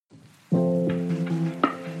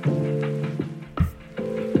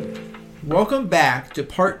Welcome back to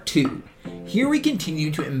part 2. Here we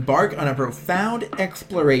continue to embark on a profound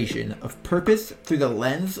exploration of purpose through the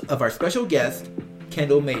lens of our special guest,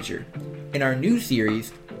 Kendal Mazur, in our new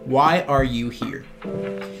series, Why Are You Here?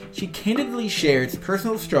 She candidly shares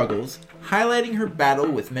personal struggles, highlighting her battle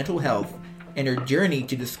with mental health and her journey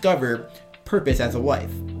to discover purpose as a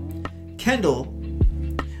wife. Kendal,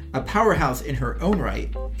 a powerhouse in her own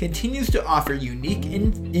right, continues to offer unique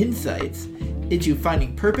insights into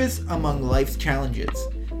finding purpose among life's challenges.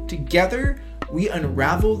 Together, we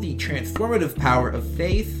unravel the transformative power of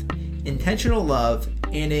faith, intentional love,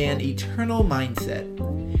 and an eternal mindset.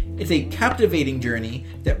 It's a captivating journey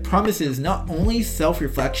that promises not only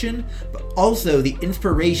self-reflection, but also the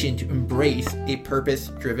inspiration to embrace a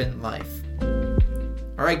purpose-driven life.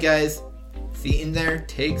 Alright guys, see you in there,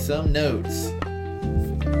 take some notes.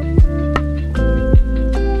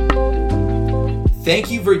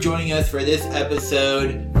 Thank you for joining us for this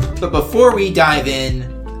episode. But before we dive in,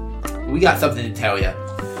 we got something to tell you.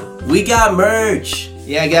 We got merch.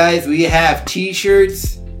 Yeah, guys, we have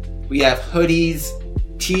t-shirts, we have hoodies.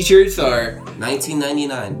 T-shirts are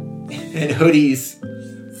 $19.99 and hoodies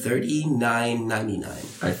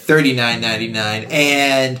 $39.99 are $39.99.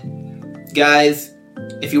 And guys,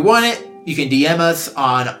 if you want it, you can DM us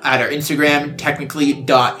at our Instagram,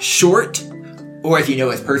 technically.short. Or if you know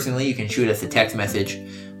us personally, you can shoot us a text message.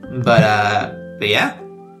 But yeah,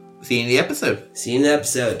 see you in the episode. See you in the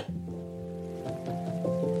episode. We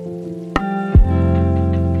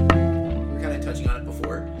were kind of touching on it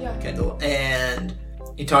before, Kendal, and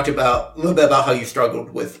you talked a little bit about how you struggled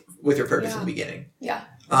with your purpose in the beginning. Yeah.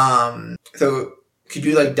 So could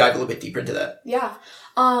you dive a little bit deeper into that? Yeah.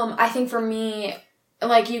 I think for me,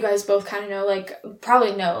 like you guys both kind of know,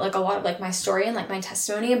 probably know, a lot of, my story and, my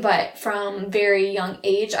testimony, but from very young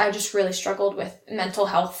age, I just really struggled with mental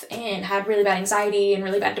health and had really bad anxiety and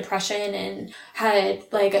really bad depression and had,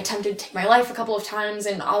 attempted to take my life a couple of times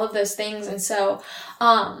and all of those things. And so,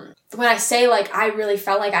 when I say, I really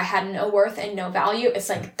felt like I had no worth and no value, it's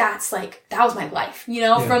that was my life,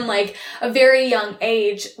 from, a very young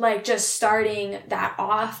age, just starting that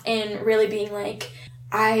off and really being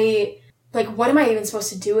what am I even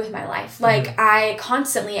supposed to do with my life? I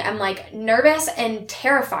constantly am, nervous and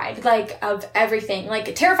terrified, of everything.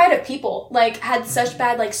 Terrified of people. Had such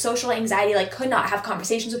bad, social anxiety, could not have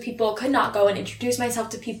conversations with people, could not go and introduce myself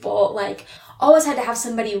to people, always had to have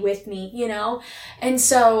somebody with me, And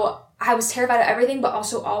so I was terrified of everything, but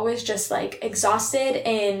also always just, exhausted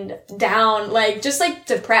and down, just,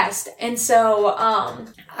 depressed. And so,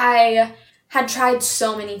 I had tried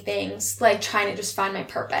so many things, trying to just find my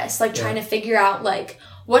purpose, trying to figure out,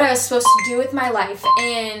 what I was supposed to do with my life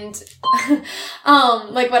and,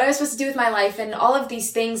 what I was supposed to do with my life and all of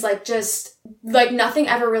these things, nothing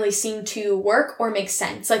ever really seemed to work or make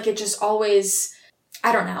sense. It just always,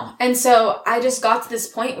 I don't know. And so I just got to this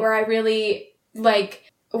point where I really,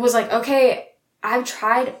 was okay, I've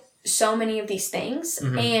tried so many of these things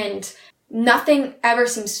and nothing ever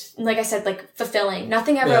seems, I said, fulfilling.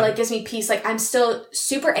 Nothing ever, gives me peace. I'm still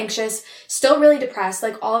super anxious, still really depressed,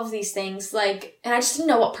 all of these things, and I just didn't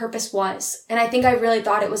know what purpose was. And I think I really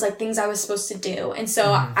thought it was, things I was supposed to do. And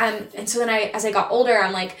so then as I got older,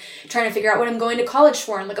 I'm, trying to figure out what I'm going to college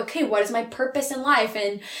for. I'm okay, what is my purpose in life?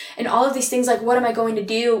 And all of these things, what am I going to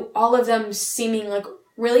do? All of them seeming,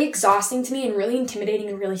 really exhausting to me and really intimidating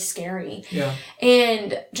and really scary. Yeah.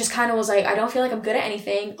 And just kind of was I don't feel like I'm good at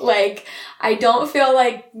anything. I don't feel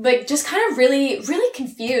just kind of really, really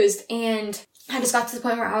confused. And I just got to the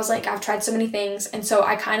point where I was I've tried so many things. And so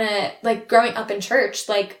I kind of, growing up in church,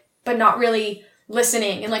 but not really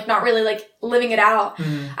listening and, not really, living it out.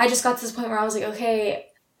 I just got to this point where I was okay.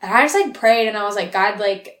 And I just, prayed and I was God,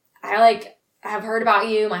 I have heard about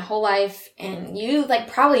you my whole life and you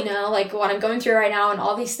probably know what I'm going through right now and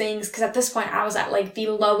all these things. Cause at this point I was at the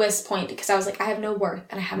lowest point because I was I have no worth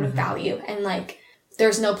and I have no value and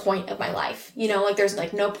there's no point of my life, there's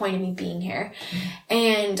no point in me being here.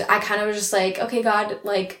 And I kind of was just okay, God,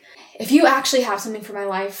 if you actually have something for my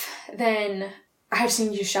life, then I just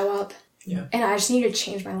need you to show up. Yeah. And I just need you to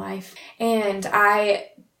change my life. And I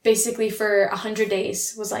basically for 100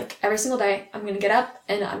 days was every single day I'm going to get up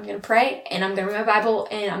and I'm going to pray and I'm going to read my Bible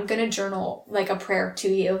and I'm going to journal a prayer to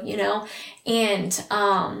you, and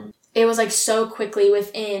it was so quickly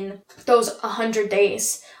within those 100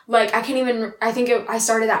 days, I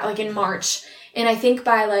started that in March, and I think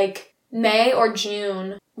by May or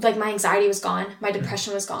June, my anxiety was gone, my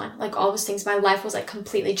depression was gone, all those things, my life was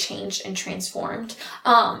completely changed and transformed.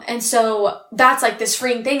 And so that's this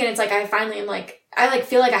freeing thing, and it's I finally am I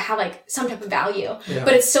feel I have some type of value,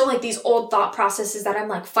 but it's still these old thought processes that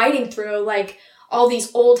I'm fighting through, all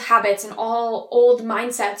these old habits and all old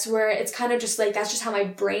mindsets where it's kind of just like, that's just how my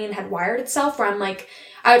brain had wired itself, where I'm like,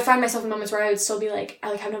 I would find myself in moments where I would still be like,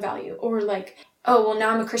 I like have no value, or like, oh, well, now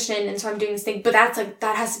I'm a Christian and so I'm doing this thing, but that's like,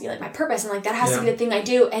 that has to be like my purpose, and like that has to be the thing I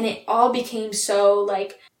do. And it all became so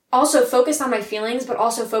like, also focused on my feelings, but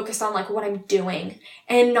also focused on like what I'm doing,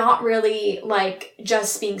 and not really like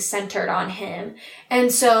just being centered on him.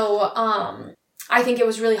 And so, I think it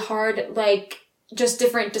was really hard, like just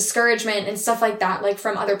different discouragement and stuff like that, like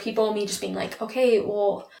from other people, me just being like, okay,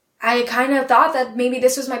 well, I kind of thought that maybe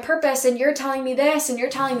this was my purpose, and you're telling me this and you're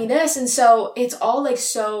telling me this. And so it's all like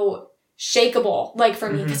so shakeable, like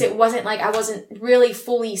for me, because it wasn't like, I wasn't really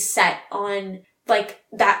fully set on like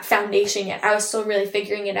that foundation yet. I was still really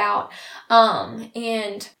figuring it out.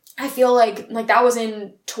 And I feel like that was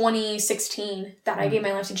in 2016 that I gave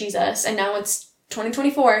my life to Jesus, and now it's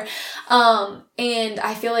 2024. And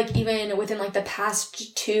I feel like even within like the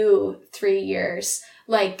past 2-3 years,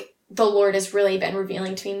 like the Lord has really been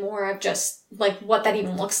revealing to me more of just like what that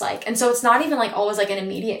even looks like. And so it's not even like always like an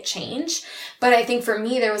immediate change, but I think for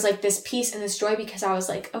me, there was like this peace and this joy, because I was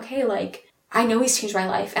like, okay, like I know he's changed my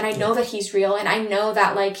life, and I know that he's real, and I know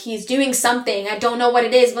that like he's doing something. I don't know what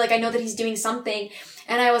it is, but like I know that he's doing something.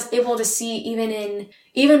 And I was able to see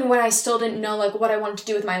even when I still didn't know like what I wanted to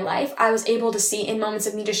do with my life, I was able to see in moments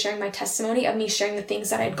of me just sharing my testimony, of me sharing the things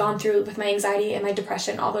that I'd gone through with my anxiety and my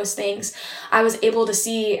depression, all those things. I was able to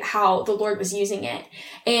see how the Lord was using it,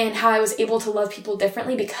 and how I was able to love people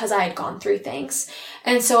differently because I had gone through things.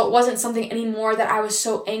 And so it wasn't something anymore that I was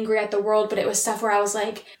so angry at the world, but it was stuff where I was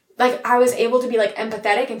like I was able to be like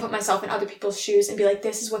empathetic and put myself in other people's shoes and be like,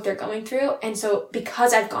 this is what they're going through. And so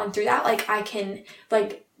because I've gone through that, like I can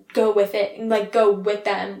like go with it and like go with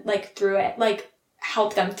them, like through it, like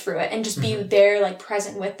help them through it, and just be there, like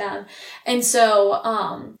present with them. And so,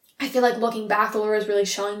 I feel like looking back, the Lord is really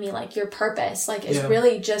showing me like your purpose, like is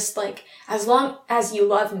really just like, as long as you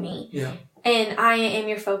love me. And I am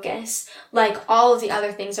your focus, like all of the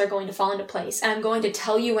other things are going to fall into place. And I'm going to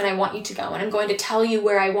tell you when I want you to go. And I'm going to tell you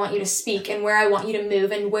where I want you to speak and where I want you to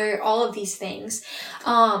move and where all of these things.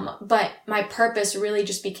 But my purpose really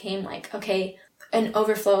just became like, okay, an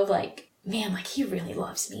overflow of like, man, like he really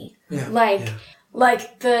loves me.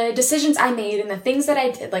 Like the decisions I made and the things that I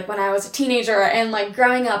did, like when I was a teenager and like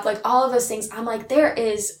growing up, like all of those things, I'm like, there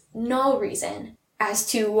is no reason as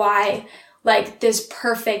to why like this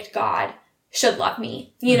perfect God should love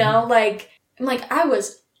me, you know, like, I'm like, I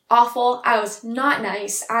was awful. I was not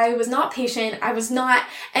nice. I was not patient. I was not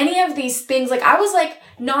any of these things. Like, I was like,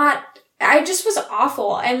 I just was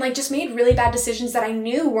awful and like just made really bad decisions that I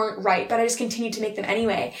knew weren't right, but I just continued to make them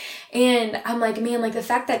anyway. And I'm like, man, like the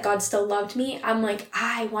fact that God still loved me, I'm like,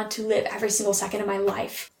 I want to live every single second of my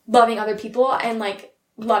life loving other people and like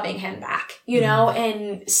loving him back, you know,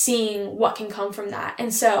 and seeing what can come from that.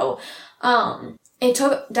 And so, it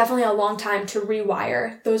took definitely a long time to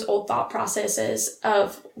rewire those old thought processes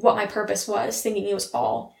of what my purpose was, thinking it was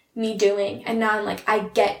all me doing. And now I'm like, I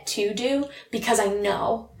get to do because I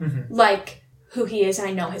know like who he is and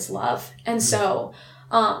I know his love. And so,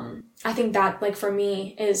 I think that like for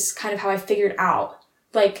me is kind of how I figured out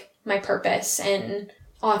like my purpose and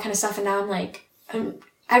all that kind of stuff. And now I'm like,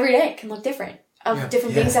 every day can look different. Of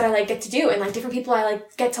different things that I like get to do, and like different people I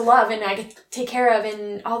like get to love and I get to take care of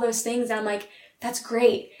and all those things. And I'm like, that's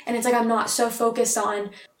great. And it's like, I'm not so focused on,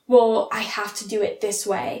 well, I have to do it this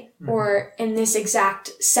way or in this exact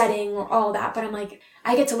setting or all that. But I'm like,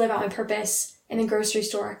 I get to live out my purpose in the grocery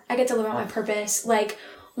store. I get to live out my purpose. Like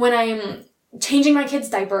when I'm changing my kids'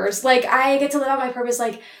 diapers, like I get to live out my purpose,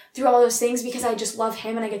 like through all those things because I just love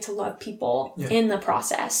him and I get to love people in the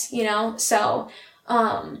process, you know? So,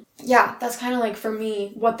 that's kind of like for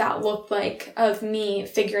me, what that looked like of me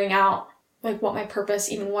figuring out like what my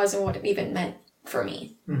purpose even was and what it even meant for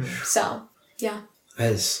me. So, yeah.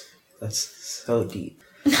 That's so deep.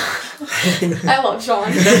 I love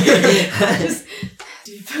Sean. Just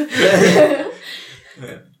deep.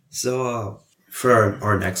 So, for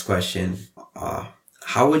our next question,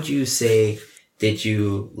 how would you say did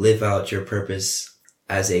you live out your purpose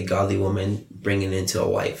as a godly woman bringing into a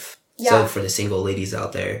wife? So for the single ladies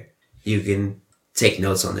out there, you can take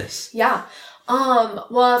notes on this. Yeah.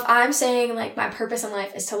 Well, if I'm saying like my purpose in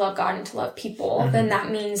life is to love God and to love people, then that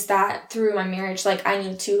means that through my marriage, like I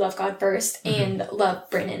need to love God first and love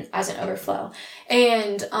Brennan as an overflow.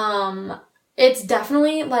 And, it's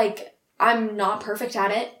definitely like, I'm not perfect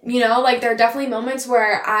at it, you know, like there are definitely moments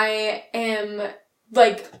where I am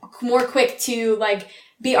like more quick to like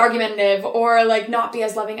be argumentative or like not be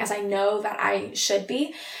as loving as I know that I should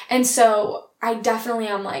be. And so I definitely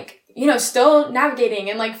am like, you know, still navigating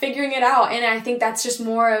and like figuring it out. And I think that's just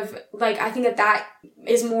more of like, I think that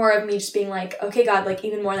is more of me just being like, okay, God, like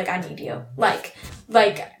even more like I need you. Like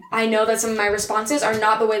I know that some of my responses are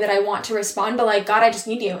not the way that I want to respond, but like, God, I just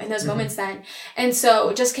need you in those moments then. And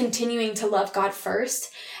so just continuing to love God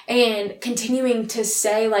first and continuing to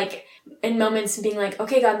say like in moments being like,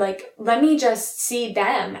 okay, God, like, let me just see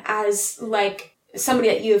them as like somebody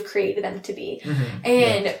that you have created them to be.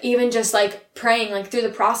 And even just like praying like through the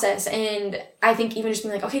process. And I think even just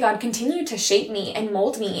being like, okay, God, continue to shape me and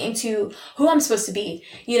mold me into who I'm supposed to be,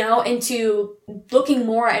 you know, into looking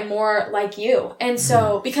more and more like you. And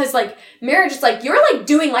so, because like marriage is like, you're like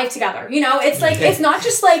doing life together, you know, it's like, it's not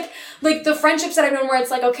just like the friendships that I've known where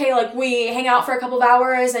it's like, okay, like we hang out for a couple of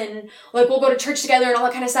hours and like we'll go to church together and all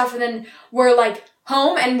that kind of stuff. And then we're like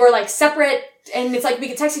home and we're like separate. And it's like, we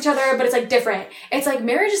can text each other, but it's like different. It's like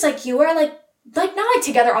marriage is like, you are like not like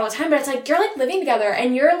together all the time, but it's like, you're like living together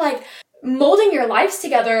and you're like molding your lives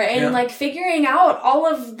together and like figuring out all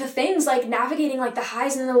of the things, like navigating like the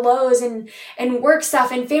highs and the lows and work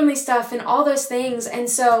stuff and family stuff and all those things. And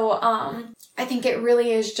so, I think it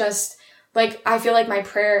really is just like, I feel like my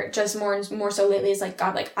prayer just more and more so lately is like,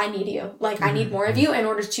 God, like, I need you. Like, I need more of you in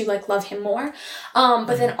order to like love him more.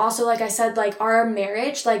 But then also, like I said, like our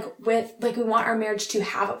marriage, like we want our marriage to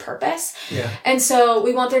have a purpose. And so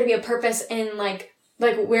we want there to be a purpose in like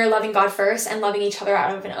we're loving God first and loving each other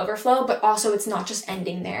out of an overflow, but also it's not just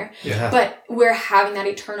ending there, but we're having that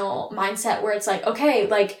eternal mindset where it's like, okay,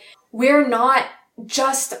 like we're not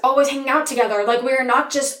just always hanging out together. Like we're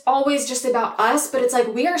not just always just about us, but it's like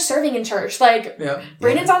we are serving in church. Like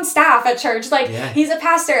Brandon's on staff at church. Like he's a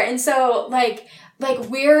pastor. And so like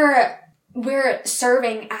we're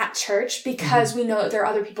serving at church because we know that there are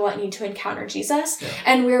other people that need to encounter Jesus.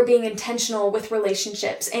 And we're being intentional with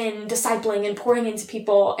relationships and discipling and pouring into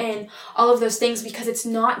people and all of those things, because it's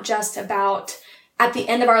not just about at the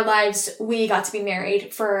end of our lives, we got to be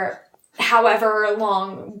married for however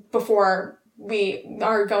long before we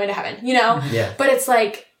are going to heaven, you know? But it's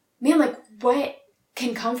like, man, like what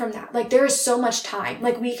can come from that? Like there is so much time.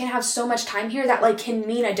 Like we can have so much time here that like can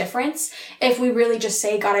mean a difference if we really just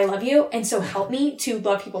say, God, I love you. And so help me to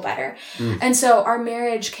love people better. And so our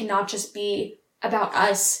marriage cannot just be about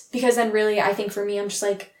us, because then really, I think for me, I'm just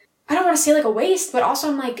like, I don't want to say like a waste, but also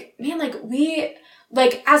I'm like, man, like we,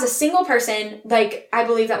 like as a single person, like I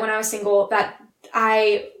believe that when I was single, that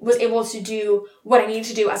I was able to do what I needed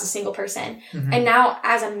to do as a single person. And now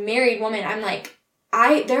as a married woman, I'm like,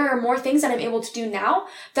 there are more things that I'm able to do now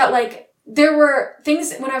that like, there were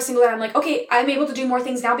things when I was single that I'm like, okay, I'm able to do more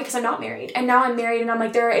things now because I'm not married. And now I'm married and I'm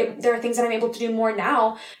like, there are things that I'm able to do more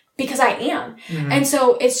now because I am. And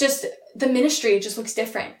so it's just, the ministry just looks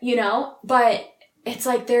different, you know, but it's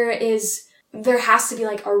like, there has to be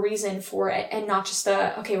like a reason for it and not just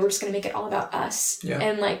okay, we're just going to make it all about us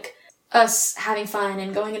and like, us having fun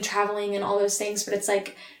and going and traveling and all those things. But it's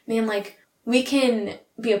like, man, like we can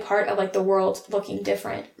be a part of like the world looking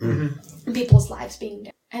different and people's lives being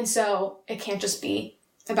different. And so it can't just be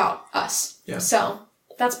about us. So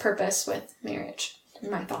that's purpose with marriage.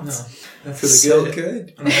 My thoughts. No, that's really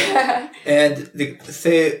good. And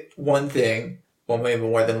say one thing, well, maybe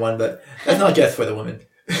more than one, but that's not just for the women.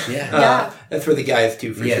 That's for the guys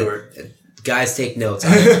too, for sure. Guys, take notes.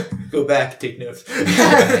 Go back, take notes. Go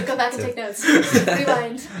back and take notes.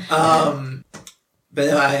 Rewind. But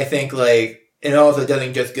no, I think like it also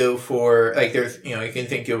doesn't just go for like there's you can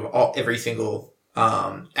think of every single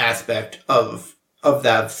aspect of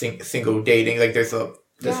that single dating. Like there's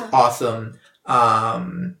this awesome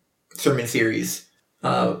sermon series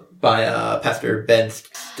by Pastor Ben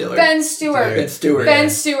Stewart. Ben Stewart.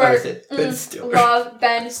 Love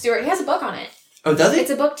Ben Stewart. He has a book on it. Oh, does it? It's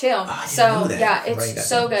a book too. Oh, so it's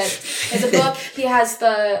so good. It's a book. He has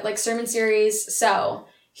the like sermon series. So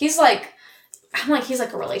he's like, he's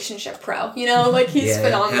like a relationship pro, you know, like he's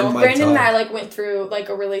phenomenal. Brandon and I like went through like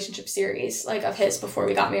a relationship series like of his before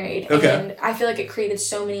we got married. And I feel like it created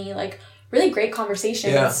so many like really great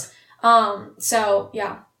conversations. So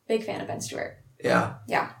yeah, big fan of Ben Stewart. Yeah.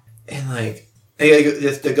 And like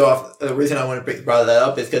just to go off, the reason I want to bring that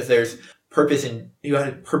up is because there's purpose in you got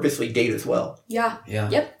to purposely date as well. Yep.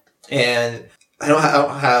 And I don't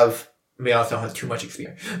have. I mean, I also don't have too much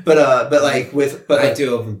experience, but I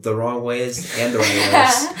do the wrong ways and the right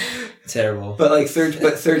ways. Terrible.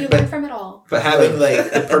 You learn from it all. But having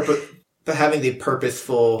like the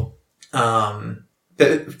purposeful,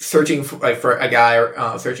 searching for a guy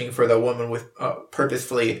or searching for the woman with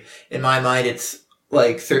purposefully. In my mind, it's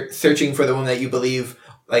like searching for the woman that you believe.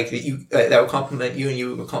 Like that will compliment you and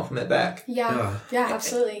you will compliment back. Yeah,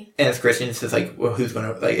 absolutely. And as Christians, it's like, well, who's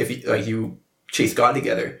gonna like if you chase God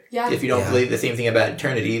together. Yeah. If you don't believe the same thing about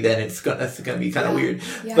eternity, then that's gonna be kind of weird.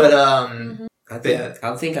 Yeah. But I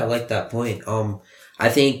think I like that point. I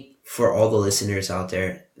think for all the listeners out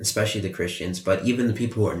there, especially the Christians, but even the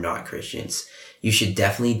people who are not Christians, you should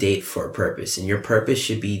definitely date for a purpose, and your purpose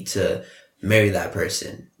should be to marry that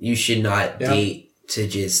person. You should not date to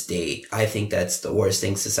just date. I think that's the worst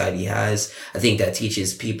thing society has. I think that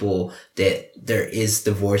teaches people that there is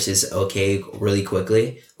divorce is okay really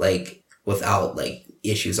quickly, like without like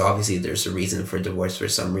issues. Obviously there's a reason for divorce for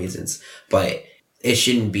some reasons, but it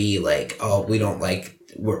shouldn't be like, oh, we don't like,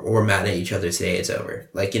 we're mad at each other today, it's over.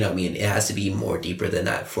 Like, you know what I mean? It has to be more deeper than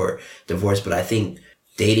that for divorce. But I think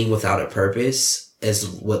dating without a purpose is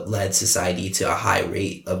what led society to a high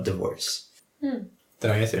rate of divorce.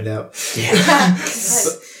 Did I answer it out? Yeah.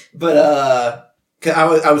 But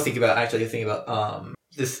I was thinking about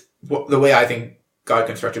this, the way I think God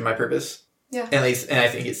constructed my purpose. Yeah. And I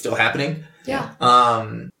think it's still happening. Yeah.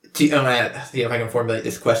 I'm gonna see if I can formulate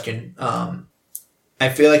this question. I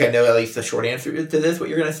feel like I know at least the short answer to this, what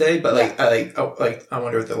you're gonna say, but I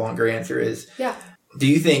wonder what the longer answer is. Yeah. Do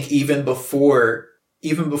you think even before,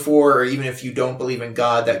 or even if you don't believe in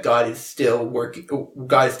God, that God is still working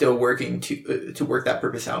to work that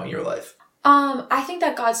purpose out in your life? I think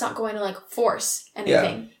that God's not going to like force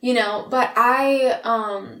anything, you know, but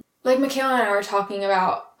like Michaela and I were talking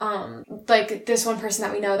about, like this one person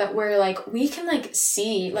that we know that we're like, we can like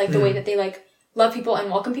see like the way that they like love people and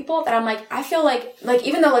welcome people, that I'm like, I feel like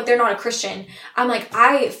even though like they're not a Christian, I'm like,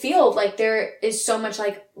 I feel like there is so much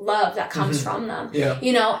like love that comes from them,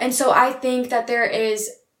 you know? And so I think that there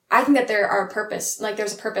are purpose, like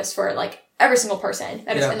there's a purpose for like every single person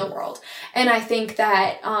that is in the world. And I think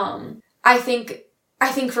that, I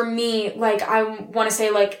think for me, like, I want to say,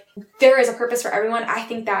 like, there is a purpose for everyone. I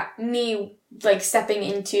think that me, like, stepping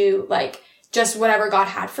into, like, just whatever God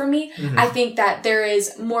had for me, I think that there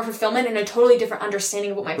is more fulfillment and a totally different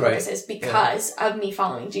understanding of what my purpose is because of me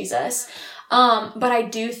following Jesus. But I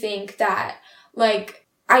do think that, like,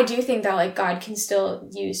 God can still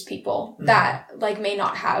use people that, like, may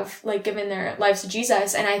not have, like, given their lives to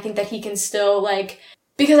Jesus. And I think that he can still, like,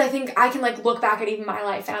 because I think I can, like, look back at even my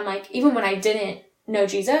life and I'm like, even when I didn't know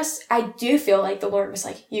Jesus, I do feel like the Lord was,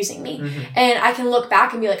 like, using me. And I can look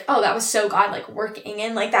back and be like, oh, that was so God, like, working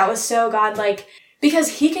in, like, that was so God, like,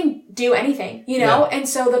 because he can do anything, you know? And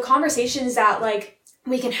so the conversations that, like,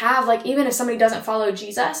 we can have, like, even if somebody doesn't follow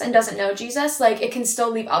Jesus and doesn't know Jesus, like, it can still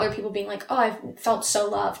leave other people being like, oh, I felt so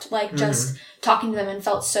loved, like, just talking to them and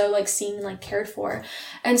felt so, like, seen and, like, cared for.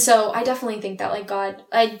 And so I definitely think that, like,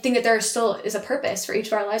 I think that there still is a purpose for each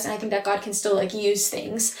of our lives, and I think that God can still, like, use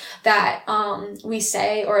things that we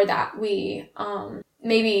say or that we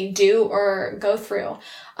maybe do or go through.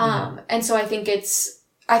 And so I think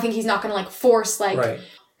he's not gonna, like, force, like,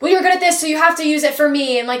 well, you're good at this, so you have to use it for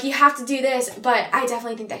me, and, like, you have to do this. But I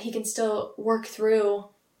definitely think that he can still work through,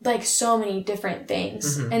 like, so many different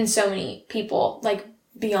things and so many people, like,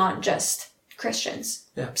 beyond just Christians.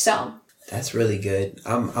 Yeah. So. That's really good.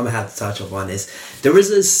 I'm gonna have to touch upon this. There was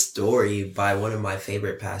a story by one of my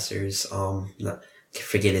favorite pastors.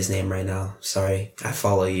 Forget his name right now. Sorry, I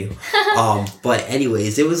follow you. But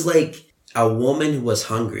anyways, it was like a woman who was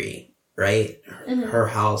hungry, right? Her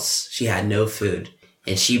house, she had no food.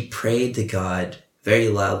 And she prayed to God very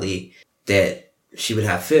loudly that she would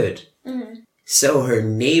have food. So her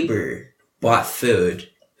neighbor bought food,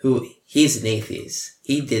 he's an atheist.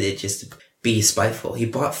 He did it just to be spiteful. He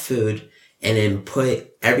bought food and then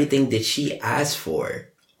put everything that she asked for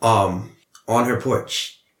on her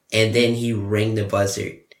porch. And then he rang the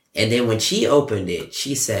buzzer. And then when she opened it,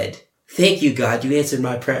 she said, "Thank you, God, you answered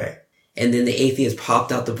my prayer." And then the atheist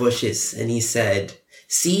popped out the bushes and he said,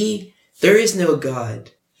 "See? There is no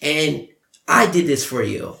God, and I did this for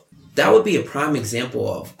you." That would be a prime example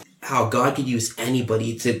of how God could use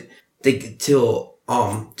anybody to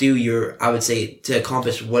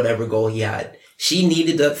accomplish whatever goal he had. She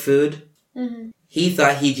needed that food. He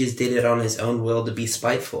thought he just did it on his own will to be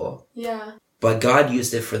spiteful. Yeah. But God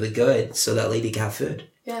used it for the good, so that lady got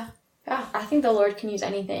food. Yeah. Yeah. I think the Lord can use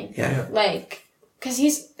anything. Yeah. Like, because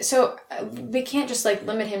we can't just, like,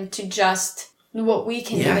 limit him to just what we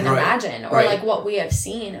can even imagine or like what we have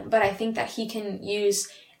seen. But I think that he can use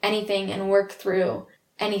anything and work through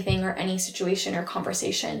anything or any situation or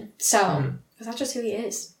conversation. So, because that's just who he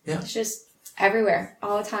is. Yeah. It's just everywhere,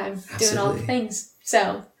 all the time, doing all the things.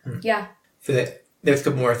 So, yeah. So there's a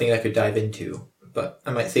couple more things I could dive into, but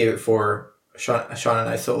I might save it for Sean and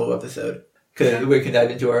I solo episode. Because we can dive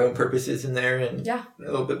into our own purposes in there and a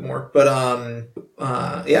little bit more. But,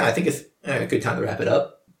 I think it's a good time to wrap it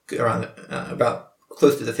up. Around about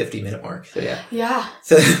close to the 50-minute mark. So yeah. Yeah.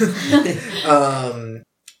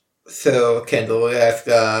 So Kendall, we'll ask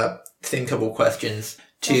same couple questions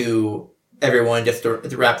to everyone just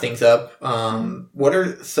to wrap things up. What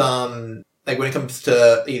are some, like when it comes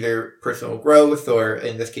to either personal growth or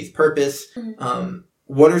in this case purpose,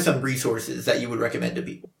 what are some resources that you would recommend to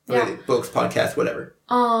people? Yeah. Books, podcasts, whatever.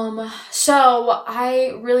 So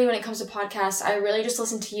I really, when it comes to podcasts, I really just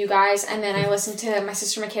listen to you guys, and then I listen to my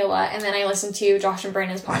sister Michaela, and then I listen to Josh and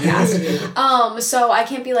Brandon's podcast. So I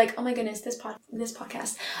can't be like, oh my goodness, this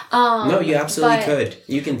podcast. No, you absolutely could.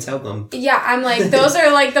 You can tell them. Yeah, I'm like, those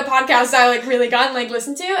are like the podcasts I like really got and like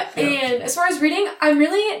listen to. Yeah. And as far as reading, I'm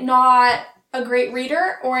really not a great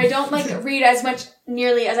reader, or I don't like read as much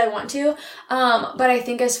nearly as I want to. But I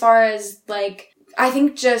think as far as like, I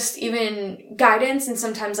think just even guidance and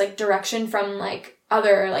sometimes like direction from like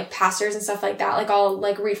other like pastors and stuff like that. Like I'll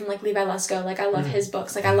like read from like Levi Lesko. Like I love his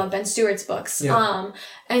books. Like I love Ben Stewart's books. Yeah.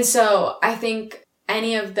 And so I think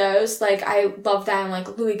any of those, like I love them.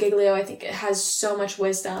 Like Louis Giglio, I think it has so much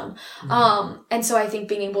wisdom. And so I think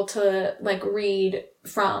being able to like read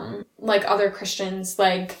from like other Christians,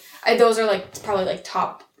 like those are like probably like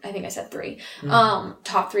top, I think I said 3,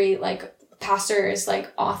 top 3 like pastors,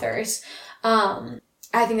 like authors.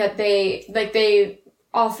 I think that they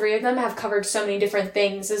all 3 of them have covered so many different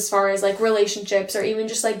things as far as like relationships or even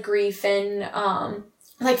just like grief and,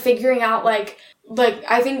 like figuring out like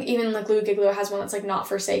I think even like Louis Giglio has one that's like Not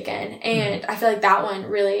Forsaken. And I feel like that one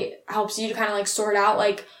really helps you to kind of like sort out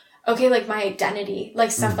like, okay, like my identity, like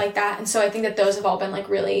stuff like that. And so I think that those have all been like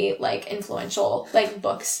really like influential like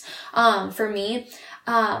books, for me.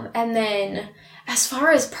 And then as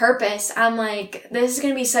far as purpose, I'm like, this is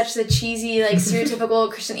going to be such the cheesy, like,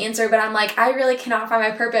 stereotypical Christian answer, but I'm like, I really cannot find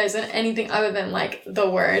my purpose in anything other than, like, the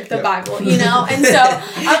Word, the Bible, you know? And so,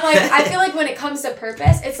 I'm like, I feel like when it comes to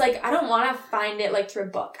purpose, it's like, I don't want to find it, like, through a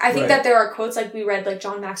book. I think that there are quotes, like, we read, like,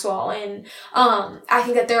 John Maxwell, and I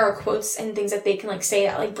think that there are quotes and things that they can, like, say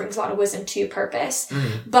that, like, brings a lot of wisdom to purpose.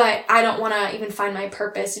 But I don't want to even find my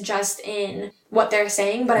purpose just in what they're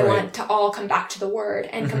saying, but I want it to all come back to the Word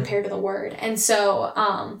and compare to the Word. And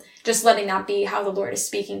so, just letting that be how the Lord is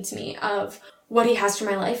speaking to me of what He has for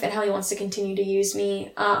my life and how He wants to continue to use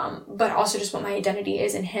me, but also just what my identity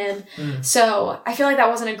is in Him. So I feel like that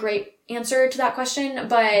wasn't a great answer to that question,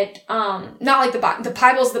 but not like the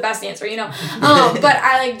Bible's the best answer, you know? But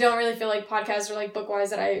I like don't really feel like podcasts or like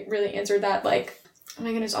book-wise that I really answered that, like, oh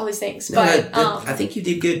my goodness, all these things. But I think you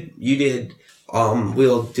did good. You did.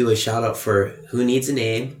 We'll do a shout out for Who Needs a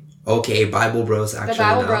Name. Okay, Bible Bros actually. The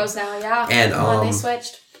Bible Bros now, yeah. And they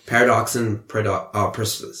switched. Paradox and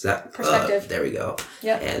Perspective. There we go.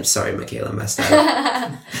 Yep. And sorry, Michaela, messed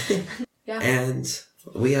that up. Yeah. And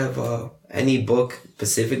we have any book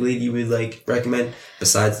specifically you would like recommend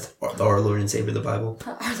besides our Lord and Savior, the Bible?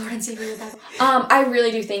 Our Lord and Savior, the Bible. I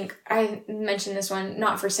really do think I mentioned this one,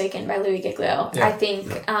 Not Forsaken by Louis Giglio. Yeah. I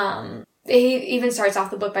think he even starts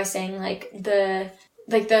off the book by saying like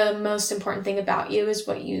the most important thing about you is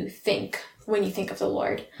what you think when you think of the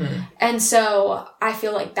Lord. And so I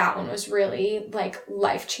feel like that one was really like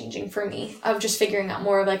life-changing for me of just figuring out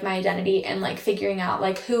more of like my identity and like figuring out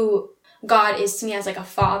like who God is to me as like a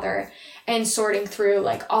father and sorting through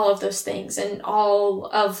like all of those things and all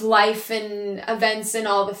of life and events and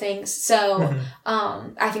all the things. So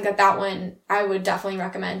I think that one I would definitely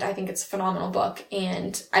recommend. I think it's a phenomenal book,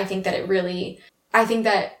 and I think that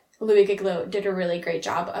Louis Giglio did a really great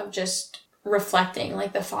job of just reflecting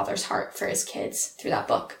like the father's heart for his kids through that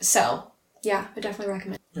book. So yeah, I definitely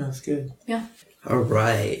recommend. Yeah, that's good. Yeah. All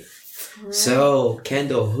right. So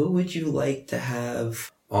Kendall, who would you like to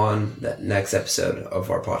have on the next episode of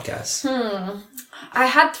our podcast? I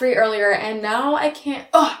had 3 earlier, and now I can't.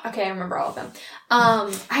 Oh, okay, I remember all of them.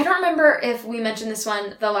 I don't remember if we mentioned this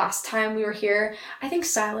one the last time we were here. I think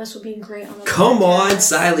Silas would be great on the Come podcast. on,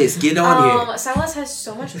 Silas, get on here. Silas has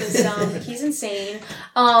so much wisdom. He's insane.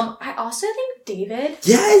 I also think David.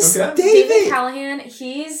 Yes, okay. David Callahan.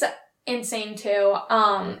 He's insane too.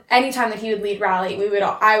 Anytime that he would lead rally,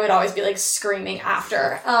 I would always be like screaming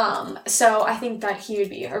after. So I think that he would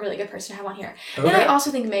be a really good person to have on here. Okay. And I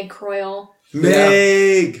also think Meg Croyle.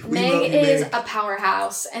 Meg is a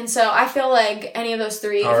powerhouse, and so I feel like any of those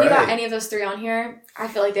 3, if you got any of those 3 on here, I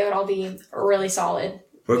feel like they would all be really solid.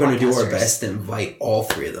 We're going to do our best to invite all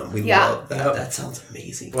 3 of them. We love that. Yep. That sounds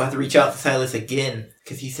amazing. We'll have to reach out to Silas again,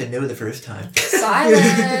 because he said no the first time.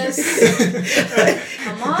 Silas!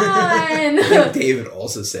 Come on! David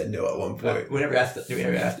also said no at one point. We never asked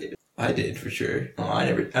David. I did, for sure. Oh, I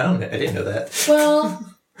didn't know that. Well,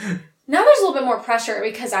 Now there's a little bit more pressure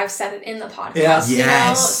because I've said it in the podcast. Yeah. You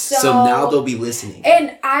Yes. know? So now they'll be listening.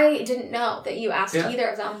 And I didn't know that you asked either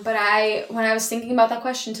of them, but when I was thinking about that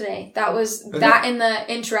question today, that was that in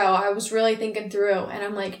the intro, I was really thinking through, and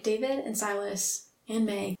I'm like, David and Silas and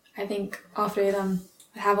May, I think all three of them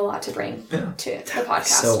have a lot to bring to the podcast.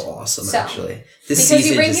 So awesome, actually. This because season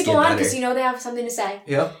you bring just people get on better. because you know they have something to say.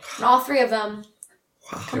 Yep. And all three of them.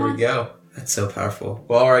 Wow. Here we go. That's so powerful.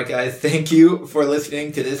 Well, all right, guys. Thank you for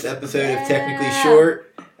listening to this episode of Technically Short.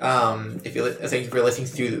 Thank you for listening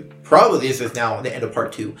to. Probably this is now the end of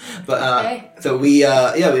part 2. But so we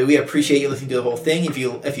appreciate you listening to the whole thing. If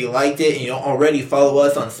you liked it and you don't already, follow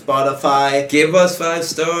us on Spotify. Give us 5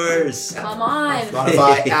 stars. Come on.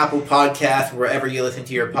 Spotify, Apple Podcasts, wherever you listen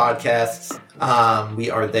to your podcasts. We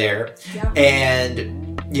are there. Yeah.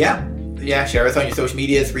 And share us on your social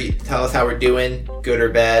medias. Tell us how we're doing, good or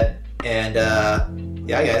bad. And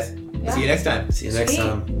guys, see you next time. See you next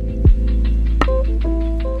time.